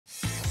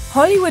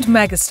Hollywood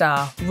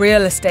megastar,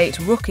 real estate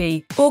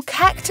rookie, or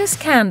cactus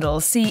candle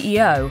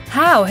CEO,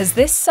 how has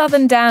this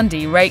southern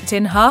dandy raked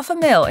in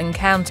 $500,000 and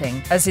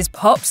counting? As his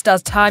pops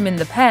does time in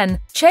the pen,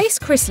 Chase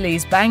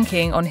Chrisley's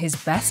banking on his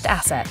best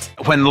asset.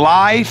 When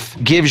life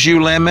gives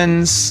you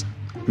lemons,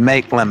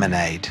 make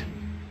lemonade.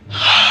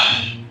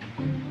 I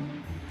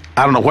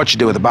don't know what you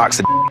do with a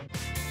box of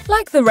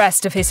Like the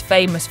rest of his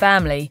famous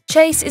family,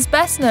 Chase is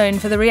best known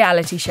for the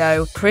reality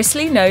show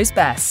Chrisley Knows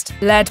Best.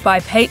 Led by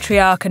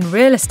patriarch and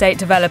real estate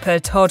developer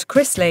Todd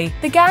Chrisley,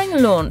 the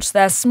gang launched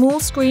their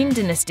small-screen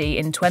dynasty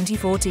in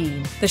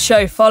 2014. The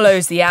show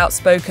follows the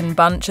outspoken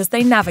bunch as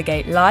they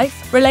navigate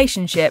life,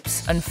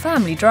 relationships, and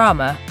family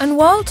drama. And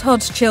while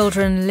Todd's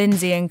children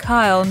Lindsay and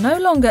Kyle no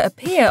longer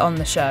appear on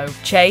the show,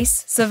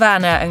 Chase,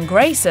 Savannah, and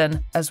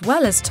Grayson, as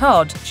well as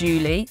Todd,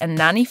 Julie, and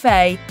Nanny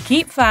Faye,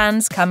 keep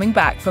fans coming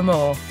back for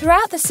more.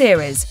 Throughout the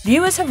series,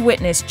 viewers have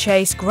witnessed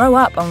Chase grow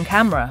up on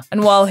camera,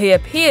 and while he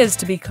appears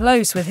to be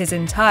close with his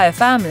entire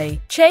family,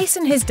 Chase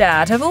and his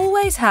dad have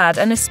always had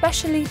an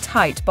especially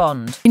tight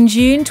bond. In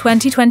June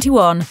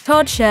 2021,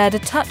 Todd shared a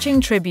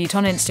touching tribute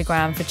on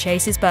Instagram for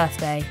Chase's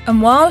birthday,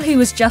 and while he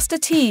was just a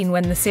teen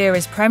when the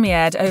series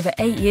premiered over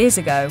 8 years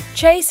ago,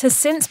 Chase has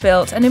since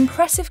built an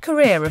impressive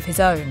career of his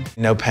own.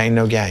 No pain,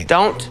 no gain.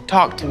 Don't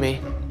talk to me.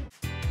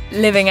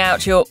 Living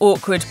out your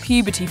awkward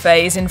puberty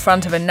phase in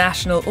front of a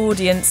national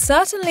audience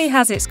certainly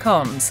has its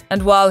cons,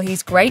 and while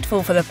he's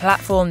grateful for the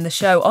platform the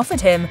show offered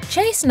him,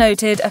 Chase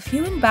noted a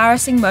few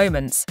embarrassing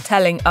moments,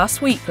 telling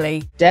Us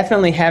Weekly,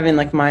 Definitely having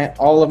like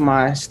all of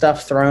my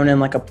stuff thrown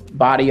in like a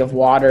body of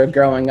water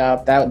growing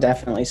up, that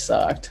definitely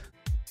sucked.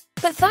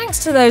 But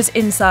thanks to those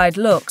inside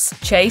looks,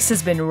 Chase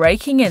has been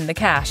raking in the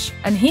cash,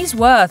 and he's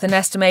worth an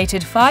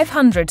estimated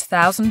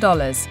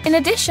 $500,000. In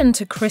addition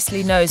to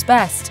Chrisley Knows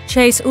Best,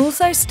 Chase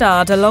also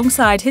starred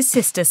alongside his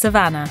sister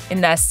Savannah in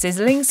their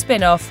sizzling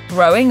spin-off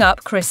Growing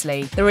Up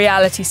Chrisley. The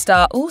reality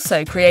star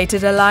also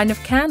created a line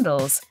of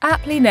candles,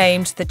 aptly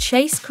named the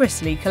Chase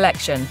Chrisley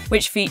Collection,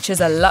 which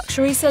features a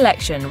luxury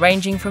selection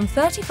ranging from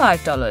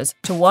 $35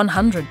 to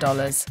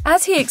 $100.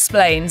 As he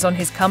explains on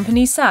his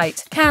company's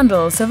site,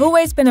 candles have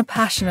always been a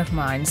passion of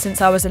mine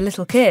since I was a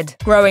little kid.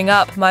 Growing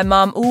up, my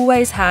mum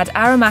always had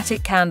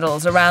aromatic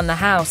candles around the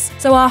house,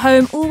 so our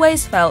home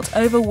always felt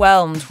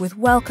overwhelmed with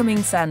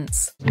welcoming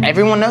scents.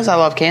 Everyone knows I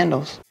love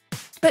candles.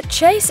 But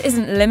Chase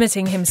isn't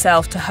limiting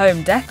himself to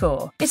home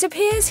decor. It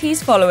appears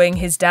he's following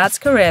his dad's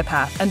career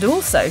path and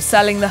also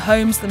selling the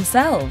homes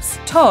themselves.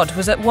 Todd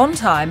was at one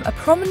time a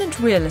prominent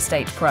real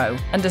estate pro,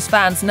 and as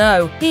fans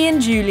know, he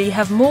and Julie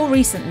have more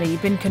recently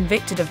been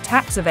convicted of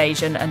tax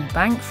evasion and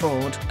bank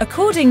fraud.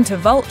 According to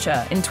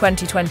Vulture, in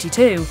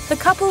 2022, the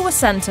couple were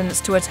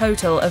sentenced to a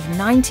total of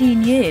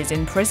 19 years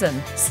in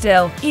prison.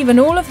 Still, even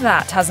all of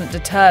that hasn't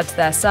deterred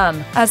their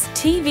son. As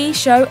TV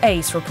show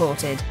Ace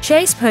reported,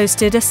 Chase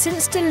posted a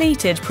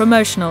since-deleted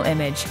promotional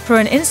image for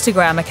an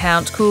Instagram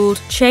account called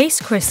Chase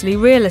Chrisley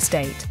Real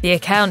Estate. The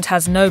account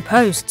has no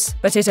posts,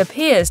 but it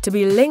appears to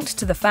be linked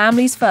to the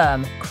family's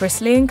firm,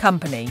 Chrisley &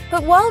 Company.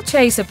 But while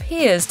Chase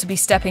appears to be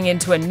stepping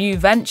into a new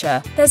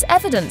venture, there's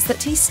evidence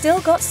that he's still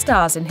got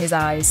stars in his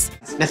eyes.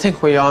 I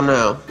think we all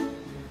know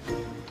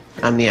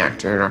I'm the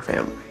actor in our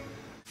family.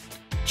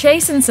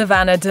 Chase and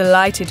Savannah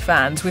delighted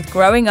fans with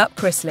Growing Up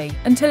Chrisley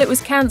until it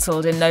was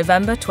cancelled in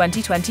November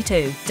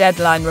 2022.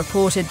 Deadline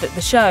reported that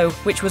the show,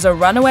 which was a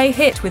runaway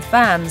hit with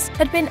fans,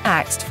 had been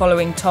axed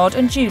following Todd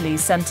and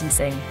Julie's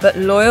sentencing. But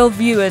loyal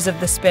viewers of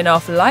the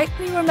spin-off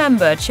likely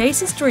remember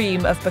Chase's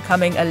dream of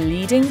becoming a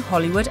leading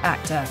Hollywood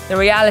actor. The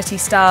reality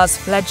star's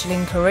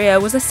fledgling career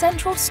was a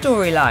central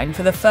storyline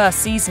for the first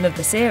season of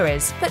the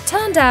series, but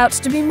turned out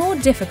to be more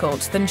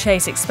difficult than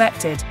Chase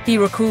expected. He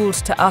recalled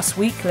to Us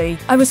Weekly,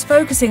 "I was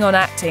focusing on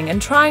acting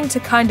and trying to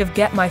kind of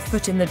get my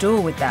foot in the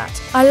door with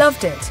that. I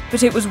loved it,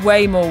 but it was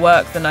way more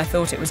work than I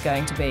thought it was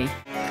going to be."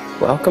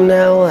 Welcome to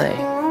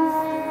LA.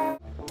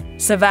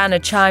 Savannah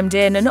chimed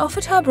in and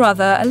offered her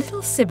brother a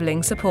little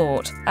sibling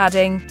support,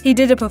 adding, "He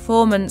did a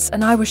performance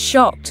and I was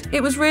shocked.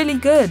 It was really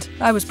good.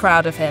 I was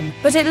proud of him.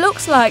 But it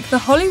looks like the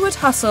Hollywood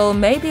hustle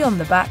may be on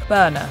the back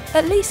burner,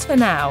 at least for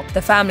now."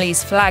 The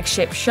family's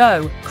flagship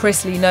show,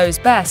 Chrisley Knows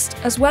Best,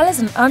 as well as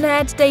an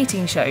unaired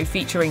dating show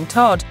featuring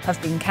Todd, have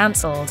been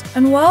cancelled.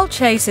 And while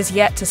Chase has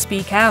yet to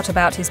speak out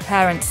about his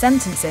parents'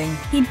 sentencing,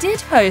 he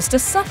did post a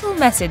subtle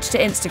message to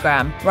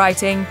Instagram,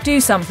 writing, "Do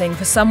something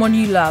for someone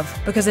you love,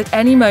 because at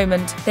any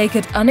moment they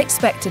could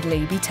unexpectedly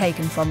be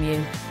taken from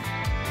you."